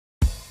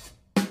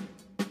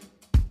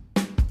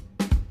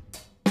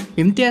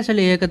இம்தியாஸ்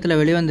அலி இயக்கத்தில்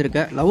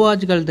வெளிவந்திருக்க லவ்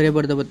ஆஜ் கல்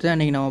திரைப்படத்தை பற்றி தான்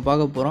இன்றைக்கி நம்ம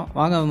பார்க்க போகிறோம்.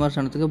 வாங்க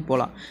விமர்சனத்துக்கு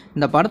போகலாம்.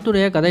 இந்த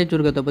படத்துடைய கதை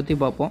சுருக்கத்தை பற்றி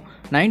பார்ப்போம்.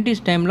 90s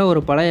டைமில்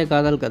ஒரு பழைய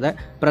காதல் கதை,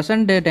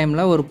 ப்ரெசன்ட் டே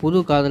டைமில் ஒரு புது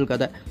காதல்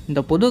கதை.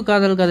 இந்த புது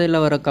காதல் கதையில்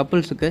வர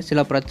கப்புள்ஸுக்கு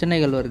சில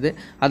பிரச்சனைகள் வருது.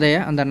 அதையே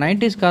அந்த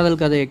 90s காதல்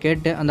கதையை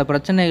கேட்டு அந்த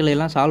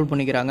பிரச்சனைகளெல்லாம் சால்வ்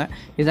பண்ணிக்கிறாங்க.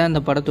 இதுதான்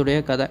இந்த படத்துடைய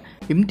கதை.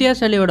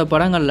 இம்தியாஸ் அலியோட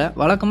படங்களில்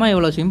வழக்கமாக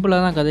இவ்வளோ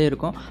சிம்பிளாக தான் கதை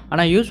இருக்கும்.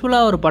 ஆனால்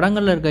யூஸ்ஃபுல்லாக ஒரு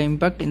படங்களில் இருக்க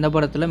இம்பாக்ட் இந்த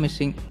படத்தில்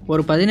மிஸ்ஸிங்.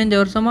 ஒரு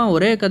 15 வருஷமாக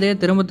ஒரே கதையை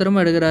திரும்ப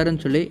திரும்ப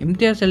எடுக்கிறாருன்னு சொல்லி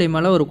இம்தியாஸ் அலி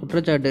மேலே ஒரு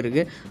குற்றச்சாட்டு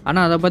இருக்குது.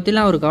 ஆனால் அதை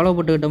பற்றிலாம் அவர்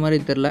கவலைப்பட்டுக்கிட்ட மாதிரி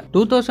தெரில.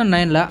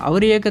 2009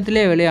 அவர்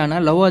இயக்கத்திலே வெளியான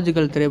லவ் ஆஜ்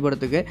கல்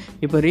திரைப்படத்துக்கு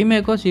இப்போ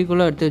ரீமேக்கோ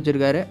சீக்குவலோ எடுத்து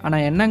வச்சிருக்காரு.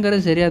 ஆனால்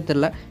என்னங்கிறது சரியாக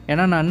தெரில.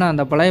 ஏன்னா நான் இன்னும்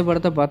அந்த பழைய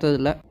படத்தை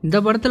பார்த்ததில்ல. இந்த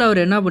படத்தில் அவர்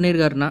என்ன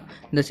பண்ணியிருக்காருன்னா,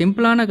 இந்த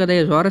சிம்பிளான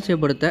கதையை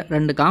சுவாரஸ்யப்படுத்த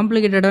 2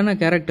 காம்ப்ளிகேட்டடான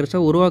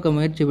கேரக்டர்ஸை உருவாக்க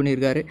முயற்சி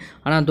பண்ணியிருக்காரு.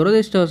 ஆனால்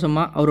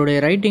துரதிர்ஷ்டவசமாக அவருடைய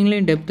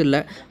ரைட்டிங்லேயும் டெப்த்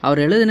இல்லை.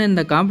 அவர் எழுதின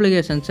இந்த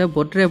காம்ப்ளிகேஷன்ஸை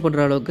பொற்றே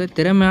பண்ணுற அளவுக்கு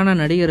திறமையான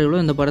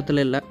நடிகர்களும் இந்த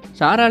படத்தில் இல்லை.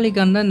 சாரா அலி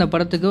கான் தான் இந்த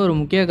படத்துக்கு ஒரு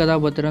முக்கிய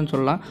கதாபாத்திரம்னு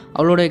சொல்லலாம்.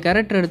 அவளுடைய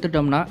கேரக்டர்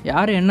எடுத்துட்டோம்னா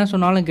யார் என்ன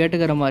சொன்னாலும்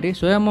கேட்டுக்கிற மாதிரி,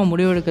 சுயமாக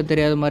முடிவெடுக்க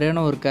தெரியாத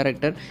மாதிரியான ஒரு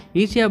கேரக்டர்,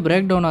 ஈஸியாக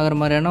பிரேக் டவுன் ஆகிற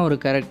மாதிரியான ஒரு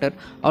கேரக்டர்.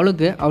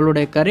 அவளுக்கு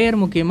அவளுடைய கரியர்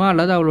முக்கியமா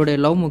அல்லது அவளுடைய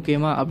லவ்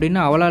முக்கியமா அப்படின்னு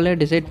அவளாலே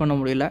டிசைட் பண்ண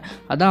முடியல.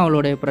 அதான்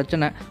அவளுடைய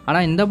பிரச்சனை.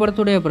 ஆனால் இந்த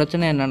படத்துடைய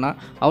பிரச்சனை என்னென்னா,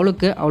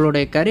 அவளுக்கு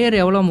அவளுடைய கரியர்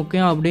எவ்வளோ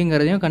முக்கியம்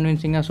அப்படிங்கிறதையும்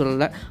கன்வின்சிங்காக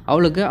சொல்லலை.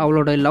 அவளுக்கு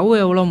அவளுடைய லவ்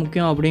எவ்வளோ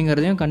முக்கியம்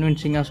அப்படிங்கிறதையும்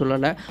கன்வின்சிங்காக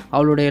சொல்லலை.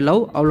 அவளுடைய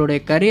லவ் அவளுடைய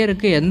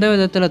கரியருக்கு எந்த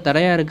விதத்தில்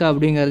தடையாக இருக்குது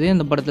அப்படிங்கிறதையும்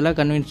இந்த படத்தில்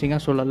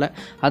கன்வின்சிங்காக சொல்லலை.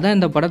 அதான்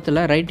இந்த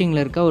படத்தில் ரைட்டிங்கில்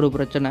இருக்க ஒரு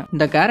பிரச்சனை.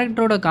 இந்த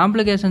கேரக்டரோட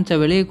காம்ப்ளிகேஷன்ஸை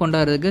வெளியே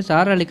கொண்டாடுறதுக்கு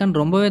சாரா அலி கான்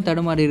ரொம்பவே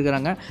தடுமாறி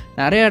இருக்கிறாங்க.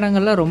 நிறைய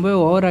இடங்கள்ல ரொம்பவே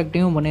ஓவர்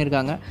ஆக்டிங்கும்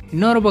பண்ணியிருக்காங்க.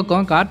 இன்னொரு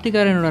பக்கம் கார்த்திக்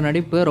ஆரியனோட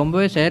நடிப்பு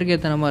ரொம்பவே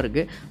செயற்கைத்தனமாக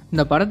இருக்குது.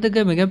 இந்த படத்துக்கு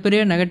மிகப்பெரிய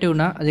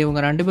நெகட்டிவ்னா அது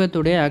இவங்க 2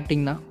 பேர்த்துடைய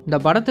ஆக்டிங் தான். இந்த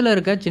படத்தில்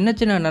இருக்க சின்ன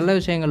சின்ன நல்ல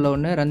விஷயங்களில்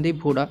ஒன்று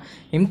ரந்தீப் ஹூடா.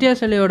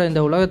 இம்தியாஸ் அலியோட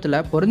இந்த உலகத்தில்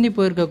பொருந்தி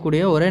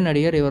போயிருக்கக்கூடிய ஒரே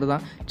நடிகர் இவர்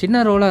தான்.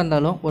 சின்ன ரோலாக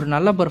இருந்தாலும் ஒரு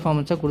நல்ல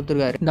பெர்ஃபார்மன்ஸை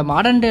கொடுத்துருக்காரு. இந்த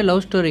மாடர்ன் டே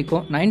லவ்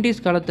ஸ்டோரிக்கும்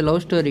 90s காலத்து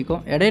லவ்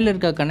ஸ்டோரிக்கும் இடையில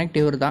இருக்க கனெக்ட்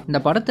இவர் தான்.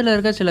 இந்த படத்தில்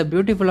இருக்க சில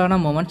பியூட்டிஃபுல்லான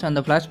மூமெண்ட்ஸ்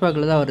அந்த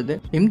ஃப்ளாஷ்பேக்கில் தான் வருது.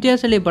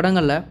 இம்தியாஸ் அலி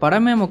படங்களில்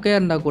படமே மொக்கையாக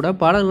இருந்தால் கூட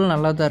பாடல்கள்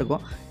நல்லா தான்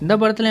இருக்கும். இந்த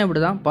படத்துலையும்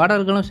அப்படி தான்.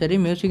 பாடல்களும் சரி,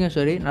 மியூசிக்கும்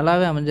சரி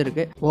நல்லாவே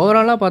அமைஞ்சிருக்கு.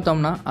 ஓவராலாக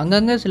பார்த்தோம்னா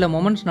அங்கங்கே சில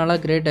மூமெண்ட்ஸ் நல்லா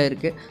கிரியேட்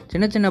ஆயிருக்கு.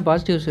 சின்ன சின்ன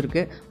பாசிட்டிவ்ஸ்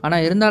இருக்குது.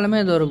 ஆனால்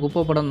இருந்தாலுமே இது ஒரு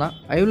குப்பை படம் தான்.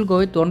 I will go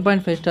with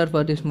 1.5 star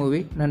for this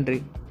movie. நன்றி.